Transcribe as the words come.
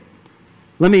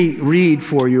Let me read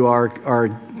for you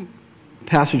our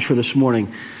passage for this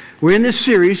morning. We're in this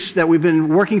series that we've been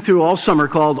working through all summer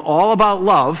called All About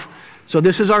Love. So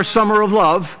this is our summer of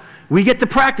love. We get to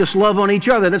practice love on each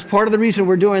other. That's part of the reason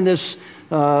we're doing this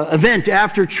event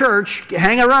after church.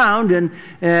 Hang around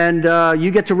and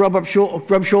you get to rub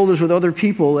shoulders with other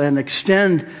people and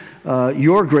extend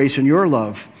your grace and your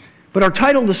love. But our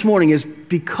title this morning is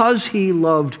Because He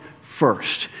Loved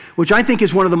First, which I think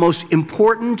is one of the most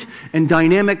important and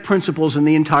dynamic principles in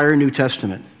the entire New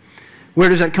Testament. Where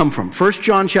does that come from? 1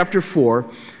 John chapter 4,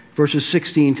 verses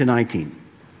 16 to 19.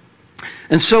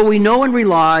 And so we know and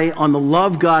rely on the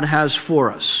love God has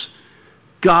for us.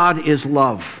 God is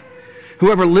love.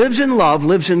 Whoever lives in love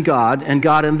lives in God, and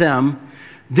God in them.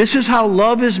 This is how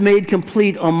love is made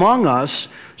complete among us,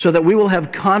 so that we will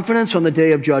have confidence on the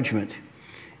day of judgment.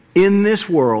 In this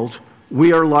world,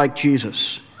 we are like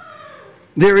Jesus.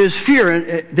 There is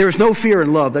no fear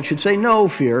in love. That should say no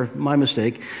fear, my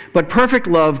mistake. But perfect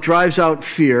love drives out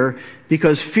fear,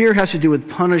 because fear has to do with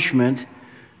punishment.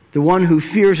 The one who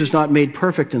fears is not made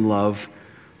perfect in love.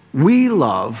 We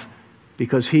love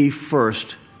because He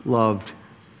first loved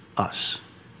us.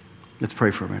 Let's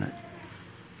pray for a minute.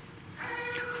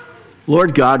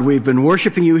 Lord God, we've been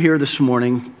worshiping You here this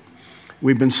morning.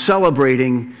 We've been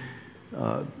celebrating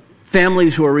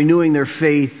families who are renewing their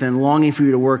faith and longing for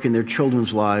You to work in their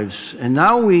children's lives. And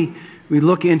now we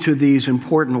look into these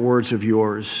important words of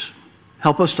Yours.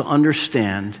 Help us to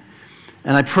understand.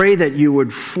 And I pray that You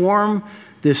would form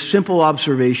this simple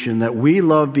observation that we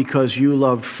love because You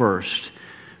loved first.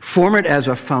 Form it as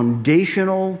a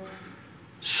foundational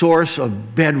source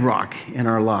of bedrock in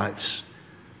our lives.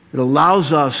 It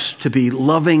allows us to be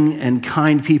loving and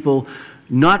kind people,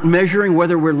 not measuring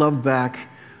whether we're loved back,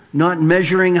 not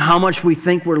measuring how much we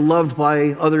think we're loved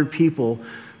by other people,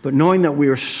 but knowing that we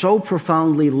are so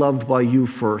profoundly loved by You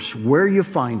first, where You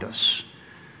find us,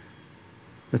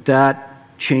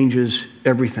 that changes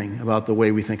everything about the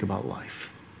way we think about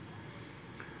life.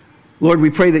 Lord, we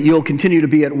pray that You'll continue to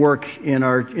be at work in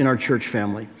our church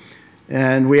family.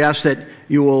 And we ask that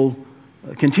You will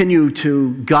continue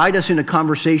to guide us into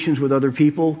conversations with other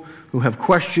people who have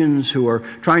questions, who are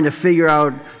trying to figure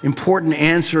out important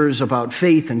answers about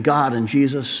faith and God and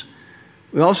Jesus.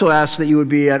 We also ask that You would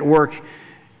be at work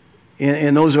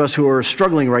in those of us who are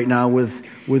struggling right now with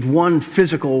one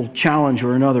physical challenge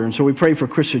or another. And so we pray for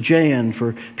Chris Ajayan,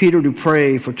 for Peter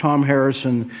Dupre, for Tom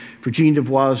Harrison, for Jean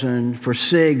DeVoisin, for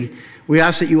Sig. We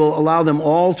ask that You will allow them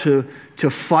all to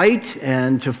fight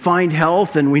and to find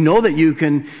health. And we know that You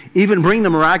can even bring the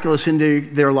miraculous into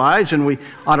their lives. And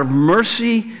out of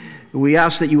mercy, we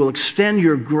ask that You will extend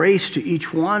Your grace to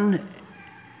each one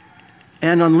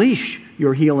and unleash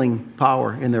Your healing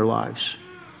power in their lives.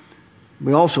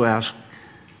 We also ask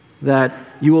that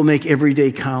You will make every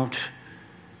day count,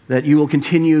 that You will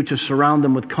continue to surround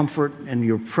them with comfort and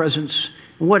Your presence,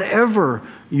 whatever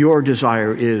Your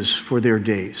desire is for their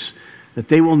days, that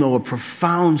they will know a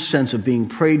profound sense of being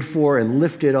prayed for and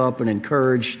lifted up and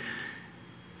encouraged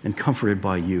and comforted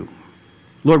by You.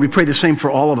 Lord, we pray the same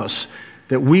for all of us,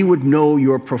 that we would know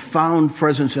Your profound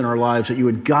presence in our lives, that You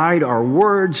would guide our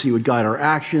words, You would guide our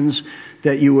actions,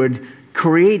 that You would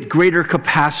create greater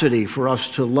capacity for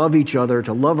us to love each other,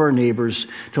 to love our neighbors,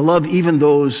 to love even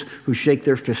those who shake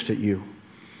their fist at You.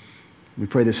 We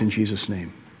pray this in Jesus'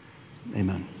 name.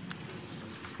 Amen.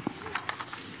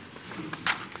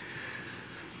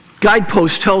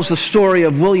 Guidepost tells the story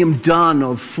of William Dunn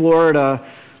of Florida,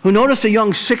 who noticed a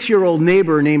young 6-year-old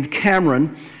neighbor named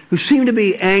Cameron, who seemed to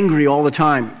be angry all the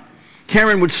time.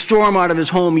 Cameron would storm out of his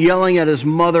home yelling at his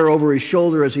mother over his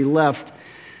shoulder as he left.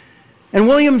 And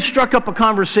William struck up a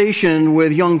conversation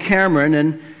with young Cameron,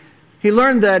 and he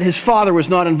learned that his father was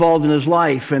not involved in his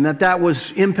life and that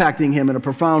was impacting him in a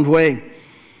profound way.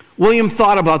 William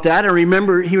thought about that and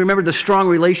he remembered the strong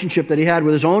relationship that he had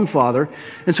with his own father.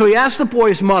 And so he asked the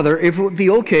boy's mother if it would be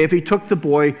okay if he took the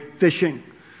boy fishing.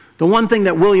 The one thing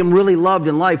that William really loved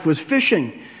in life was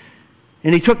fishing.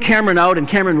 And he took Cameron out, and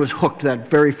Cameron was hooked that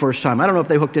very first time. I don't know if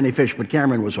they hooked any fish, but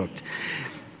Cameron was hooked.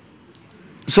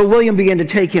 So William began to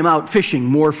take him out fishing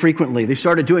more frequently. They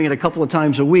started doing it a couple of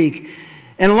times a week.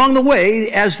 And along the way,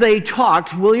 as they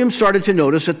talked, William started to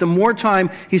notice that the more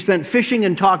time he spent fishing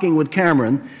and talking with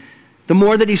Cameron, the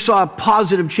more that he saw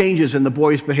positive changes in the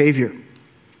boy's behavior.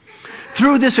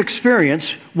 Through this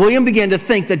experience, William began to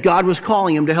think that God was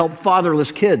calling him to help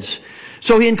fatherless kids.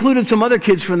 So he included some other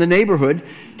kids from the neighborhood,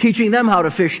 teaching them how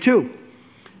to fish too.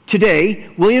 Today,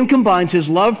 William combines his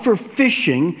love for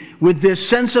fishing with this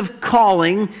sense of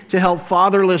calling to help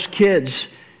fatherless kids.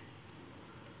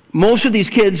 Most of these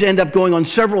kids end up going on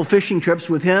several fishing trips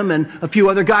with him and a few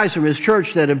other guys from his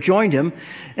church that have joined him,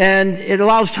 and it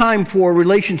allows time for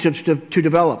relationships to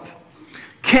develop.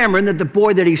 Cameron, the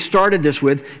boy that he started this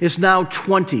with, is now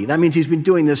 20. That means he's been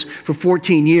doing this for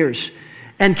 14 years.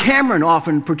 And Cameron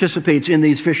often participates in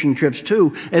these fishing trips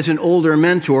too as an older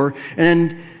mentor,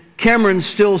 and Cameron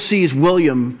still sees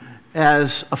William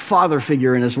as a father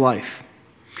figure in his life.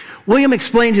 William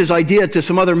explained his idea to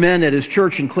some other men at his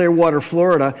church in Clearwater,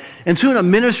 Florida, and soon a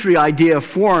ministry idea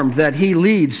formed that he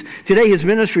leads. Today his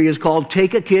ministry is called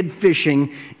Take a Kid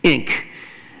Fishing, Inc.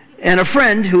 And a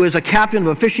friend who is a captain of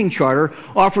a fishing charter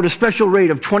offered a special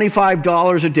rate of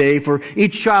 $25 a day for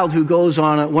each child who goes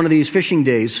on one of these fishing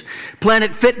days. Planet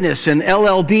Fitness and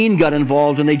LL Bean got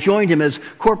involved, and they joined him as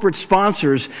corporate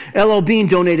sponsors. LL Bean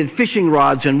donated fishing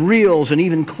rods and reels and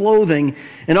even clothing,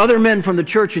 and other men from the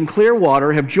church in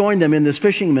Clearwater have joined them in this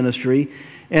fishing ministry,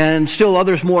 and still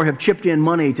others more have chipped in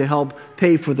money to help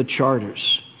pay for the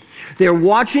charters. They're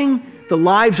watching the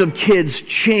lives of kids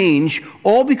change,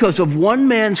 all because of one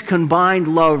man's combined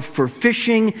love for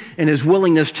fishing and his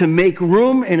willingness to make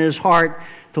room in his heart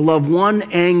to love one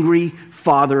angry,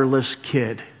 fatherless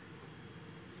kid.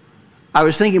 I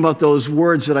was thinking about those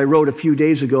words that I wrote a few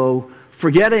days ago,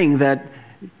 forgetting that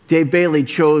Dave Bailey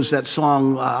chose that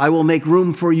song, I Will Make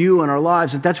Room for You in Our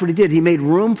Lives. And that's what he did. He made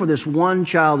room for this one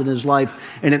child in his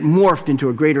life, and it morphed into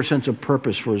a greater sense of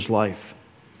purpose for his life.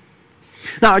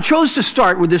 Now, I chose to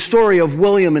start with this story of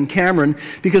William and Cameron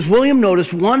because William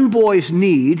noticed one boy's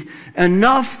need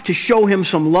enough to show him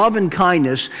some love and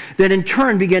kindness that in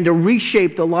turn began to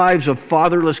reshape the lives of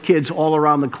fatherless kids all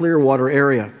around the Clearwater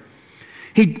area.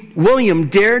 William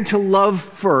dared to love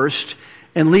first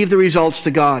and leave the results to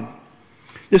God.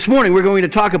 This morning, we're going to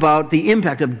talk about the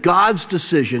impact of God's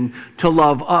decision to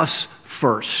love us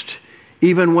first,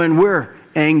 even when we're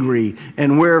angry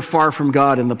and we're far from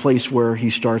God in the place where he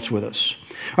starts with us.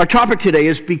 Our topic today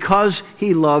is Because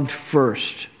He Loved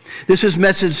First. This is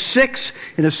message 6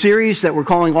 in a series that we're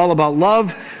calling All About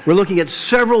Love. We're looking at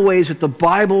several ways that the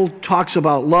Bible talks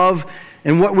about love,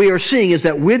 and what we are seeing is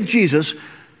that with Jesus,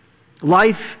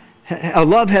 love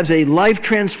has a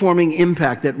life-transforming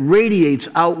impact that radiates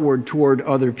outward toward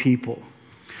other people.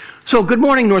 So, good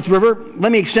morning, North River.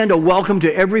 Let me extend a welcome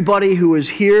to everybody who is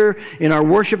here in our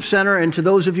worship center and to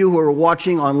those of you who are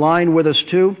watching online with us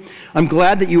too. I'm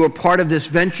glad that you are part of this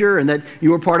venture and that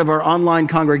you are part of our online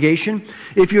congregation.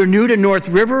 If you're new to North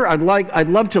River, I'd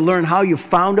love to learn how you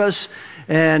found us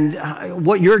and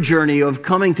what your journey of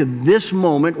coming to this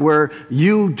moment where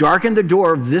you darkened the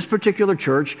door of this particular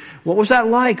church, what was that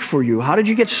like for you? How did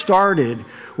you get started?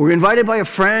 Were you invited by a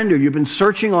friend or you've been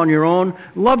searching on your own?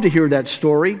 Love to hear that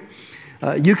story.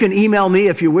 You can email me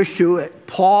if you wish to at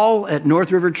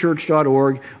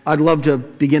paul@northriverchurch.org. I'd love to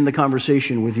begin the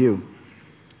conversation with you.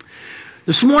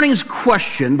 This morning's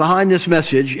question behind this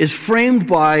message is framed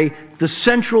by the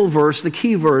central verse, the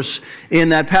key verse in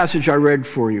that passage I read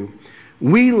for you.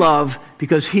 We love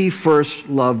because he first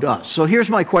loved us. So here's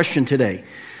my question today.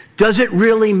 Does it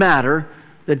really matter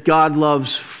that God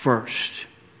loves first?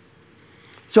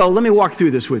 So let me walk through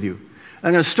this with you.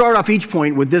 I'm going to start off each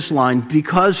point with this line,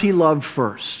 because he loved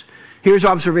first. Here's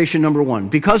observation number 1.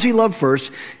 Because he loved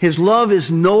first, his love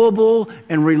is knowable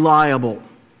and reliable.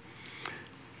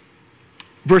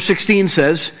 Verse 16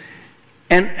 says,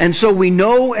 and so we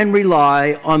know and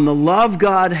rely on the love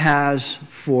God has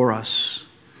for us.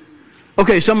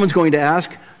 Okay, someone's going to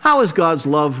ask, how is God's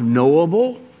love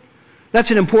knowable?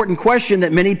 That's an important question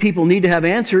that many people need to have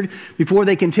answered before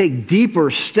they can take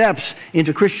deeper steps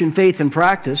into Christian faith and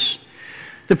practice.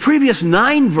 The previous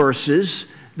 9 verses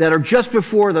that are just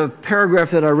before the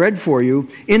paragraph that I read for you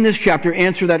in this chapter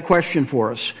answer that question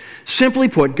for us. Simply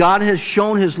put, God has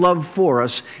shown his love for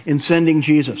us in sending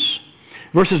Jesus.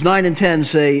 Verses 9 and 10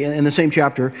 say in the same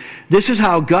chapter, this is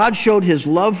how God showed his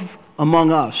love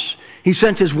among us. He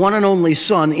sent his one and only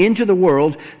Son into the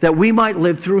world that we might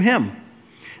live through him.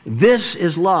 This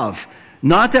is love,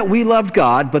 not that we loved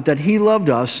God, but that he loved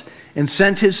us and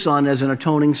sent his Son as an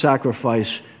atoning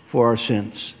sacrifice for our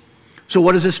sins. So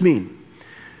what does this mean?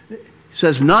 It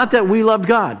says not that we loved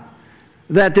God,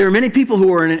 that there are many people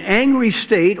who are in an angry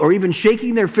state or even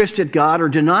shaking their fist at God or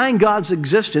denying God's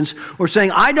existence or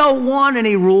saying, I don't want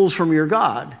any rules from your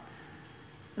God.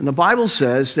 And the Bible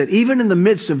says that even in the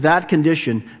midst of that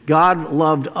condition, God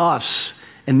loved us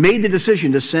and made the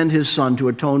decision to send his Son to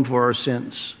atone for our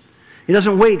sins. He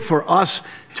doesn't wait for us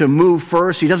to move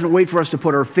first. He doesn't wait for us to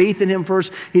put our faith in him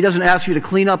first. He doesn't ask you to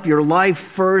clean up your life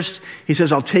first. He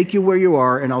says, I'll take you where you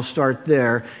are and I'll start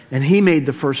there. And he made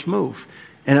the first move.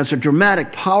 And it's a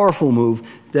dramatic, powerful move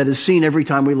that is seen every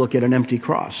time we look at an empty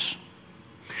cross.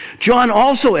 John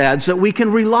also adds that we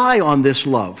can rely on this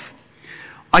love.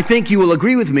 I think you will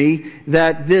agree with me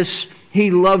that this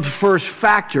he loved first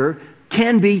factor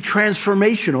can be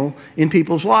transformational in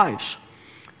people's lives.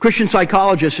 Christian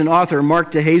psychologist and author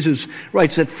Mark DeJesus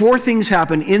writes that 4 things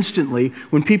happen instantly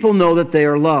when people know that they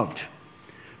are loved.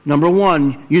 Number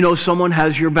 1, you know someone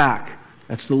has your back.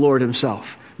 That's the Lord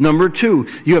himself. Number 2,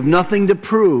 you have nothing to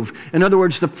prove. In other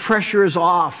words, the pressure is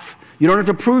off. You don't have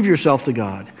to prove yourself to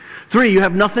God. 3, you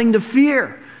have nothing to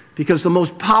fear because the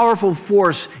most powerful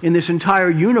force in this entire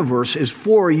universe is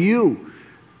for you.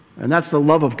 And that's the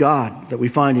love of God that we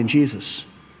find in Jesus.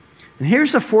 And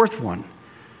here's the 4th one.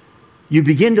 You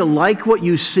begin to like what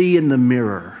you see in the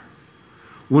mirror.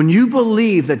 When you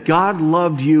believe that God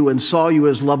loved you and saw you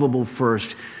as lovable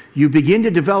first, you begin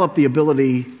to develop the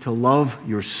ability to love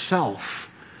yourself,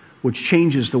 which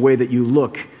changes the way that you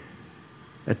look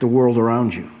at the world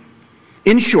around you.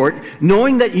 In short,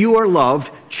 knowing that you are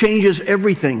loved changes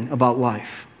everything about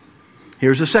life.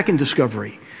 Here's the second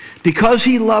discovery. Because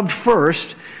he loved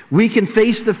first, we can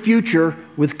face the future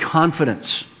with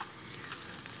confidence.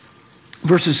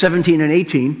 Verses 17 and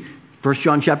 18, 1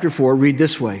 John chapter 4, read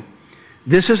this way.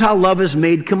 This is how love is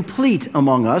made complete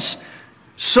among us,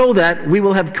 so that we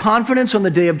will have confidence on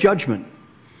the day of judgment.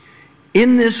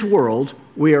 In this world,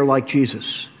 we are like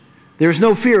Jesus. There is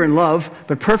no fear in love,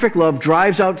 but perfect love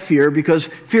drives out fear because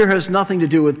fear has nothing to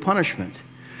do with punishment.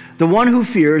 The one who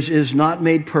fears is not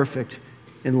made perfect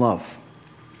in love.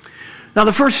 Now,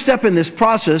 the first step in this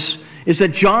process is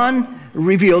that John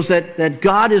reveals that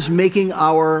God is making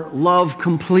our love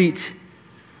complete.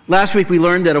 Last week we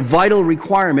learned that a vital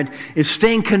requirement is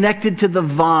staying connected to the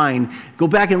vine. Go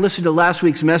back and listen to last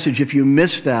week's message if you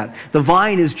missed that. The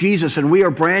vine is Jesus and we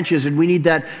are branches, and we need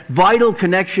that vital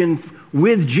connection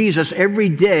with Jesus every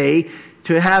day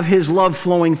to have his love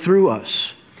flowing through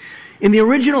us. In the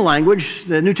original language,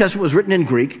 the New Testament was written in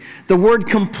Greek, the word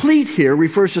complete here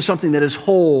refers to something that is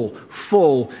whole,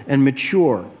 full, and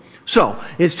mature. So,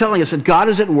 it's telling us that God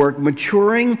is at work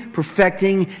maturing,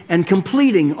 perfecting, and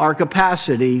completing our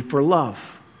capacity for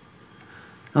love.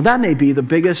 Now, that may be the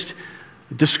biggest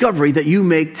discovery that you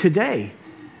make today.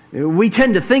 We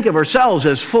tend to think of ourselves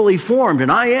as fully formed,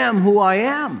 and I am who I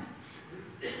am.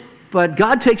 But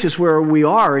God takes us where we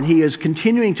are, and he is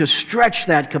continuing to stretch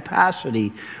that capacity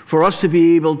for us to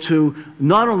be able to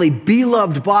not only be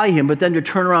loved by him, but then to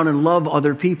turn around and love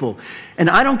other people. And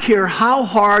I don't care how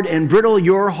hard and brittle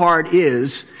your heart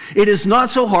is, it is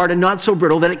not so hard and not so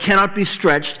brittle that it cannot be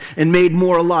stretched and made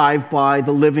more alive by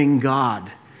the living God.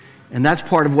 And that's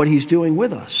part of what he's doing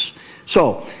with us.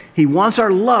 So, he wants our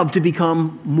love to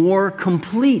become more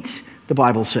complete, the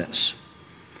Bible says.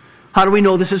 How do we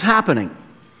know this is happening?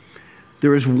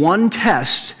 There is one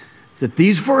test that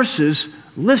these verses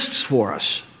lists for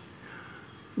us.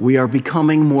 We are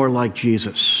becoming more like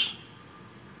Jesus.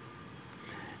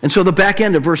 And so the back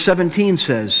end of verse 17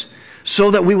 says, so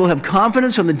that we will have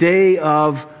confidence on the day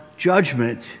of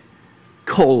judgment,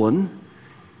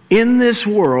 in this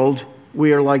world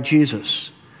we are like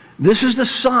Jesus. This is the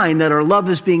sign that our love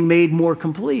is being made more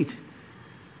complete.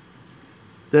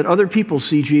 That other people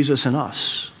see Jesus in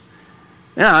us.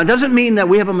 Now, it doesn't mean that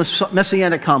we have a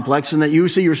messianic complex and that you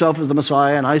see yourself as the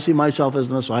Messiah and I see myself as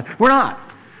the Messiah. We're not.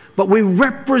 But we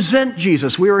represent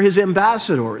Jesus. We are his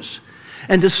ambassadors.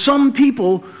 And to some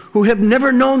people who have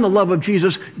never known the love of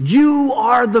Jesus, you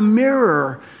are the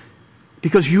mirror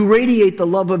because you radiate the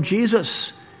love of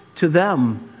Jesus to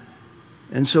them.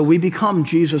 And so we become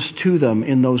Jesus to them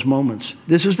in those moments.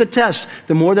 This is the test.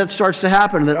 The more that starts to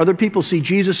happen, that other people see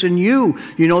Jesus in you,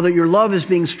 you know that your love is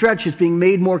being stretched, it's being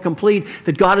made more complete,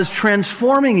 that God is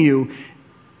transforming you.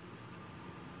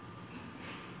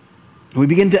 We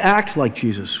begin to act like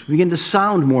Jesus. We begin to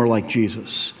sound more like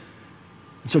Jesus.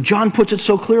 And so John puts it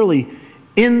so clearly,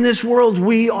 in this world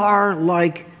we are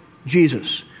like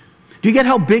Jesus. Do you get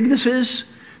how big this is?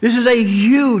 This is a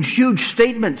huge, huge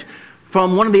statement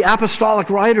from one of the apostolic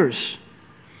writers.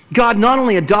 God not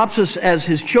only adopts us as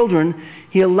his children,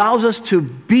 he allows us to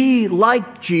be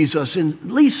like Jesus in at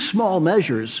least small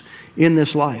measures in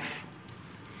this life.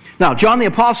 Now, John the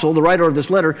Apostle, the writer of this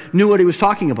letter, knew what he was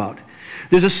talking about.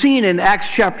 There's a scene in Acts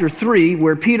chapter 3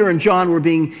 where Peter and John were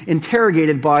being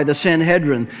interrogated by the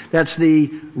Sanhedrin. That's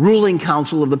the ruling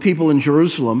council of the people in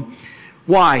Jerusalem.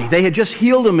 Why? They had just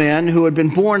healed a man who had been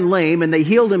born lame, and they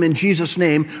healed him in Jesus'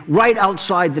 name right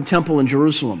outside the temple in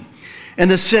Jerusalem. And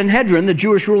the Sanhedrin, the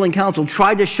Jewish ruling council,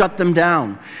 tried to shut them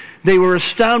down. They were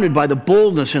astounded by the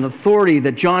boldness and authority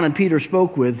that John and Peter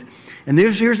spoke with. And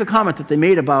here's the comment that they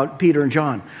made about Peter and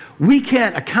John. We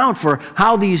can't account for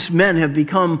how these men have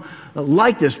become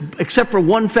like this, except for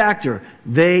one factor.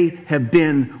 They have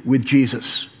been with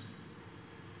Jesus.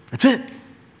 That's it.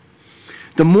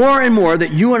 The more and more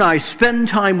that you and I spend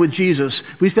time with Jesus,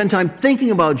 we spend time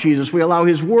thinking about Jesus, we allow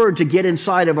his word to get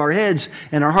inside of our heads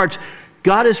and our hearts,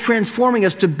 God is transforming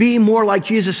us to be more like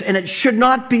Jesus, and it should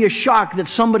not be a shock that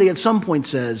somebody at some point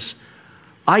says,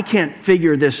 I can't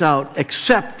figure this out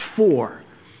except for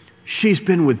she's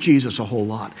been with Jesus a whole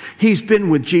lot. He's been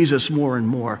with Jesus more and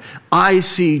more. I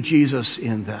see Jesus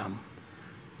in them.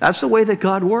 That's the way that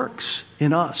God works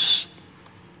in us.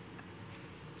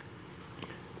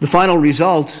 The final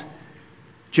result,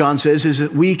 John says, is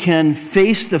that we can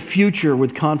face the future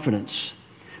with confidence.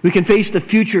 We can face the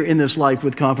future in this life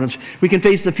with confidence. We can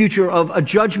face the future of a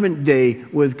judgment day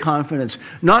with confidence.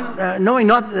 Not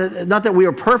that we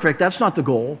are perfect, that's not the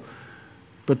goal,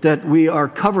 but that we are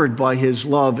covered by his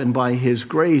love and by his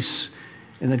grace,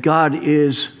 and that God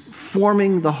is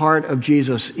forming the heart of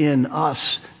Jesus in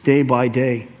us day by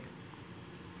day.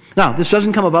 Now, this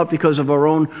doesn't come about because of our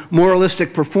own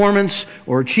moralistic performance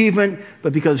or achievement,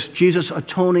 but because Jesus'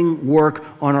 atoning work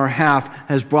on our behalf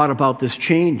has brought about this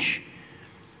change.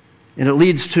 And it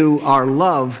leads to our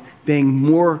love being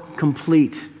more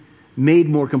complete, made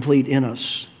more complete in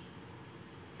us.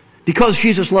 Because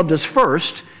Jesus loved us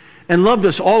first and loved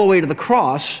us all the way to the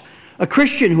cross, a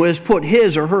Christian who has put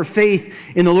his or her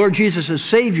faith in the Lord Jesus as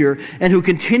Savior and who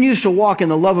continues to walk in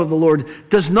the love of the Lord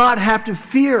does not have to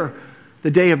fear the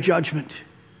day of judgment.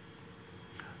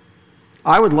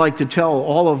 I would like to tell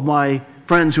all of my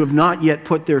friends who have not yet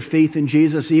put their faith in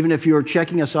Jesus, even if you're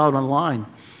checking us out online,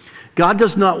 God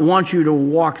does not want you to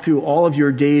walk through all of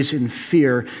your days in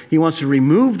fear. He wants to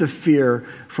remove the fear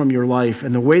from your life.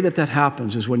 And the way that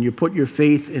happens is when you put your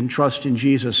faith and trust in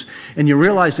Jesus and you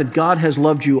realize that God has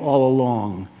loved you all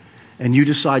along and you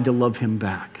decide to love him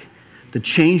back. The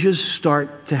changes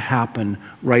start to happen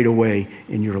right away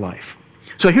in your life.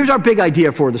 So here's our big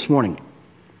idea for this morning.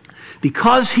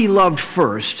 Because he loved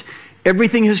first,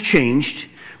 everything has changed.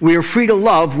 We are free to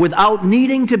love without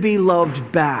needing to be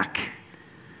loved back.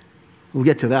 We'll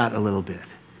get to that a little bit.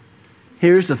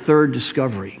 Here's the third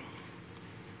discovery.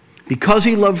 Because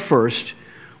he loved first,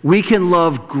 we can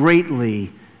love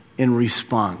greatly in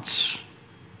response.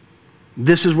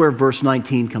 This is where verse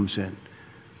 19 comes in.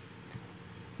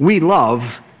 We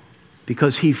love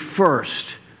because he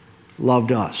first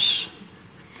loved us.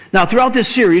 Now, throughout this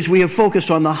series, we have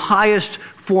focused on the highest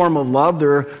form of love.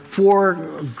 There are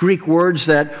 4 Greek words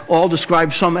that all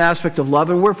describe some aspect of love,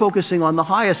 and we're focusing on the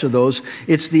highest of those.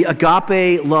 It's the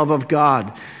agape love of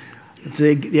God.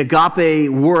 The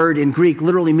agape word in Greek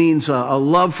literally means a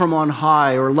love from on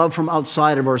high or love from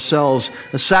outside of ourselves,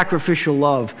 a sacrificial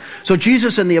love. So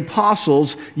Jesus and the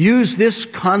apostles use this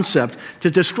concept to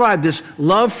describe this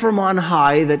love from on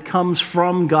high that comes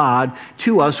from God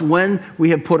to us when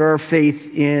we have put our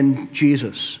faith in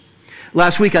Jesus.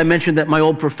 Last week I mentioned that my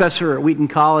old professor at Wheaton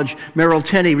College, Merrill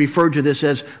Tenney, referred to this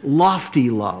as lofty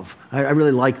love. I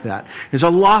really like that. It's a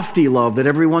lofty love that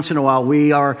every once in a while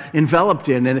we are enveloped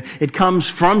in, and it comes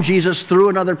from Jesus through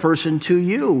another person to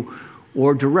you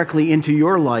or directly into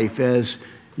your life as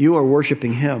you are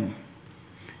worshiping him.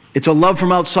 It's a love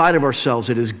from outside of ourselves.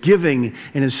 It is giving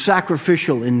and is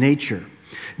sacrificial in nature.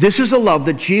 This is the love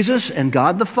that Jesus and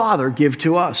God the Father give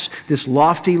to us, this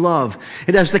lofty love.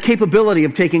 It has the capability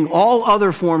of taking all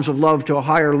other forms of love to a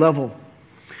higher level.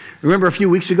 Remember a few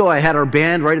weeks ago I had our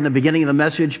band right in the beginning of the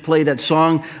message play that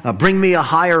song, Bring Me a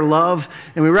Higher Love.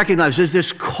 And we recognize there's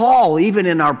this call even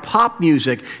in our pop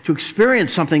music to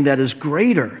experience something that is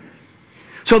greater.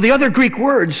 So the other Greek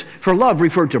words for love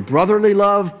refer to brotherly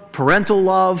love, parental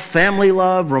love, family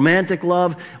love, romantic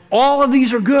love. All of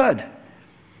these are good.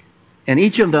 And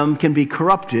each of them can be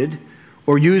corrupted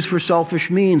or used for selfish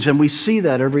means, and we see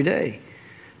that every day.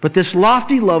 But this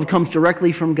lofty love comes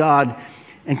directly from God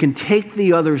and can take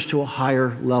the others to a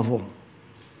higher level.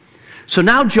 So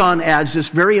now John adds this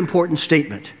very important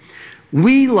statement.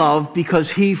 We love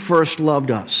because he first loved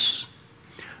us.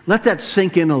 Let that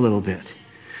sink in a little bit.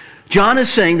 John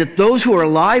is saying that those who are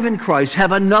alive in Christ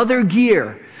have another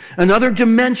gear, another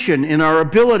dimension in our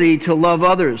ability to love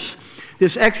others.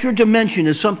 This extra dimension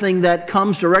is something that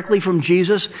comes directly from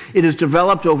Jesus. It is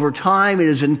developed over time. It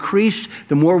is increased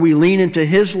the more we lean into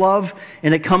his love,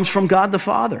 and it comes from God the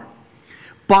Father.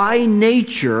 By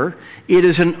nature, it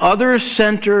is an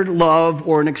other-centered love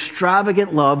or an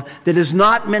extravagant love that is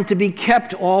not meant to be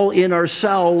kept all in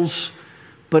ourselves,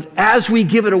 but as we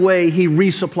give it away, he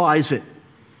resupplies it.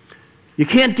 You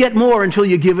can't get more until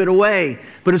you give it away,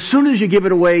 but as soon as you give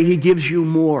it away, he gives you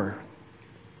more.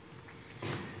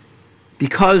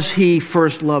 because he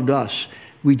first loved us,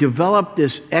 we develop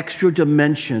this extra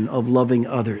dimension of loving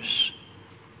others.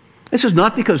 This is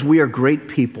not because we are great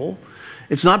people.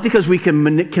 It's not because we can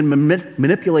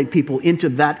manipulate people into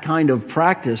that kind of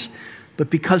practice, but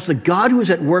because the God who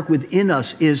is at work within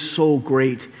us is so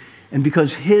great, and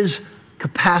because his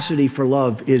capacity for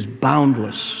love is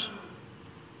boundless.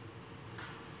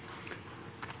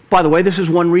 By the way, this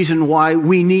is one reason why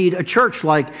we need a church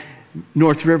like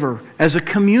North River as a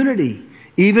community,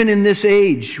 even in this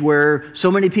age where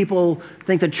so many people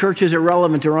think that church is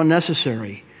irrelevant or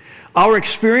unnecessary. Our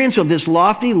experience of this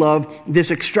lofty love,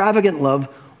 this extravagant love,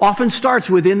 often starts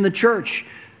within the church.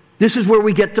 This is where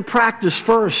we get to practice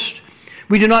first.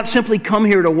 We do not simply come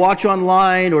here to watch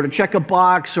online or to check a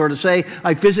box or to say,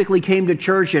 I physically came to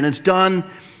church and it's done.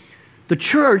 The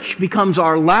church becomes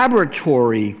our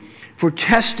laboratory for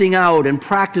testing out and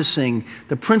practicing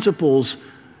the principles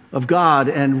of God,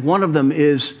 and one of them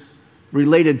is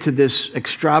related to this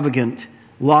extravagant,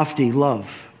 lofty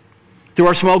love. Through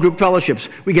our small group fellowships,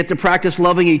 we get to practice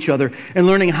loving each other and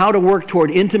learning how to work toward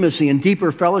intimacy and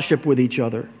deeper fellowship with each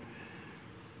other.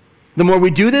 The more we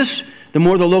do this, the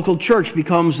more the local church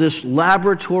becomes this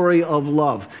laboratory of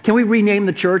love. Can we rename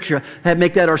the church,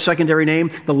 make that our secondary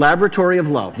name? The Laboratory of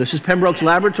Love. This is Pembroke's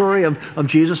Laboratory of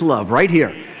Jesus' Love, right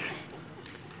here.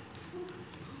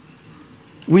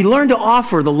 We learn to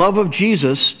offer the love of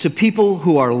Jesus to people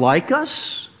who are like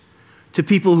us, to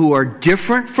people who are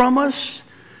different from us,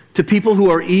 to people who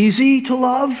are easy to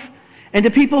love, and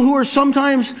to people who are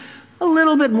sometimes a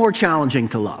little bit more challenging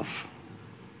to love.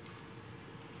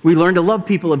 We learn to love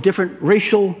people of different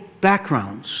racial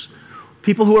backgrounds,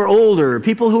 people who are older,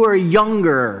 people who are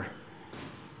younger,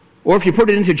 or if you put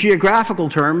it into geographical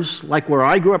terms, like where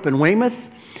I grew up in Weymouth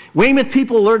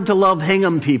people learn to love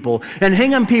Hingham people, and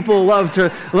Hingham people learn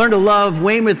to love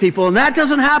Weymouth people, and that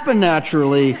doesn't happen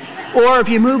naturally. Or if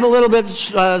you move a little bit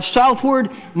southward,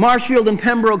 Marshfield and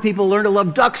Pembroke people learn to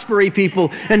love Duxbury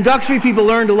people, and Duxbury people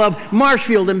learn to love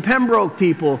Marshfield and Pembroke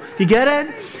people. You get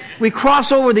it? We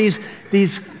cross over these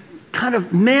kind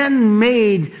of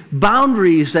man-made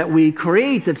boundaries that we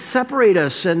create that separate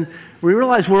us, and we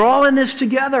realize we're all in this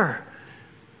together.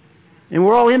 And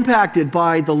we're all impacted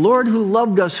by the Lord who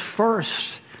loved us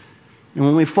first. And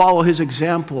when we follow his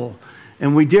example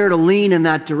and we dare to lean in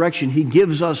that direction, he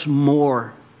gives us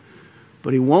more.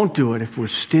 But he won't do it if we're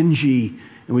stingy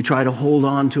and we try to hold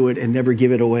on to it and never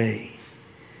give it away.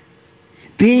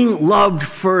 Being loved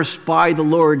first by the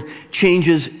Lord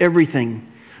changes everything.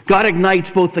 God ignites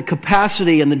both the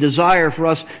capacity and the desire for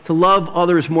us to love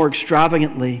others more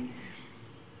extravagantly.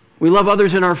 We love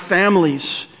others in our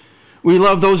families. We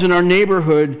love those in our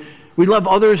neighborhood. We love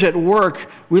others at work.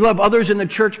 We love others in the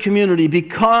church community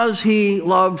because he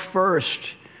loved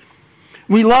first.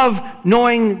 We love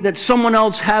knowing that someone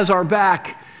else has our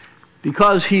back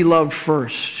because he loved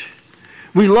first.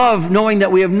 We love knowing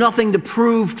that we have nothing to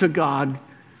prove to God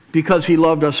because he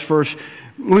loved us first.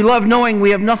 We love knowing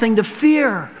we have nothing to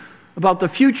fear about the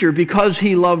future because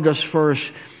he loved us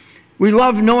first. We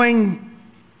love knowing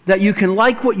that you can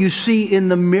like what you see in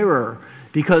the mirror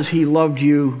because he loved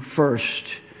you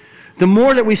first. The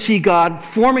more that we see God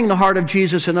forming the heart of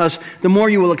Jesus in us, the more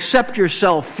you will accept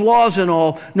yourself, flaws and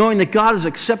all, knowing that God has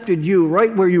accepted you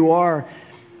right where you are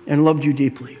and loved you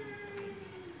deeply.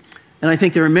 And I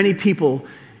think there are many people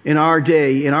in our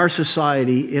day, in our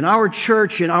society, in our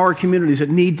church, in our communities that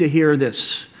need to hear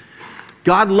this.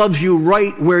 God loves you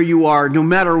right where you are, no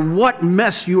matter what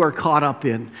mess you are caught up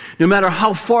in, no matter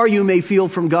how far you may feel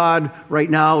from God right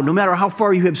now, no matter how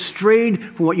far you have strayed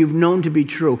from what you've known to be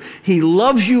true. He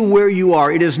loves you where you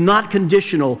are. It is not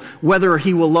conditional whether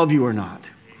he will love you or not.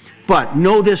 But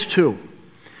know this too.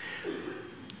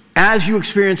 As you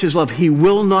experience his love, he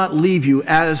will not leave you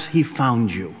as he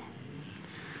found you.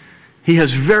 He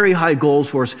has very high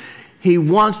goals for us. He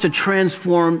wants to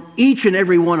transform each and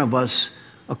every one of us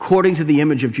according to the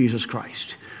image of Jesus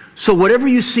Christ. So whatever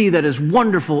you see that is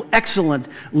wonderful, excellent,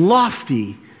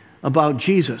 lofty about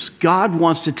Jesus, God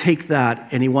wants to take that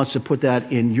and he wants to put that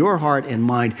in your heart and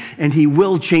mind, and he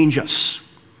will change us.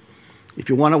 If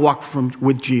you want to walk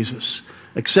with Jesus,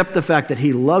 accept the fact that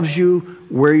he loves you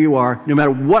where you are, no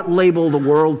matter what label the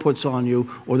world puts on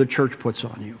you or the church puts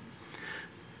on you.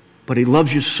 But he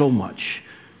loves you so much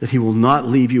that he will not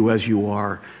leave you as you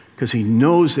are, because he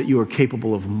knows that you are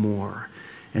capable of more.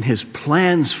 And his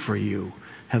plans for you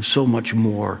have so much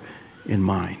more in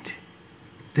mind.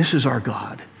 This is our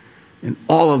God. And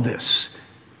all of this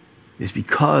is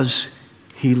because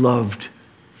he loved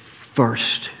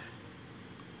first.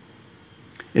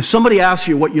 If somebody asks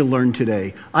you what you learned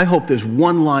today, I hope there's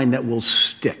one line that will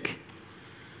stick.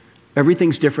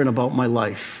 Everything's different about my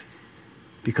life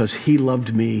because he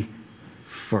loved me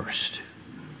first.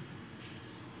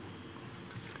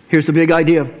 Here's the big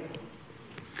idea.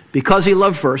 Because he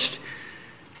loved first,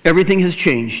 everything has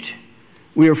changed.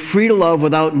 We are free to love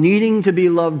without needing to be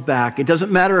loved back. It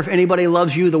doesn't matter if anybody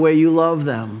loves you the way you love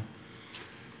them,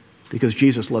 because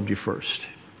Jesus loved you first.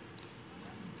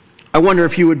 I wonder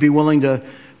if you would be willing to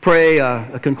pray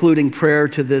a concluding prayer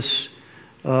to this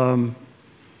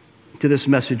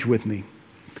message with me.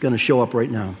 It's going to show up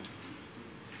right now.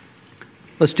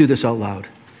 Let's do this out loud.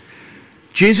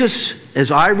 Jesus,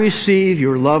 as I receive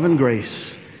your love and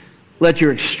grace, let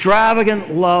your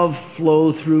extravagant love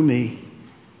flow through me.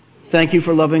 Thank you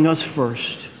for loving us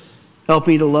first. Help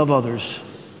me to love others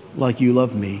like you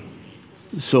love me.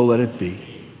 So let it be.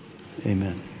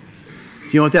 Amen.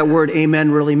 You know what that word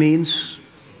amen really means?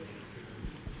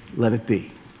 Let it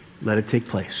be. Let it take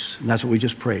place. And that's what we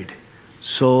just prayed.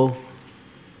 So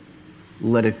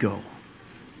let it go.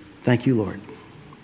 Thank you, Lord.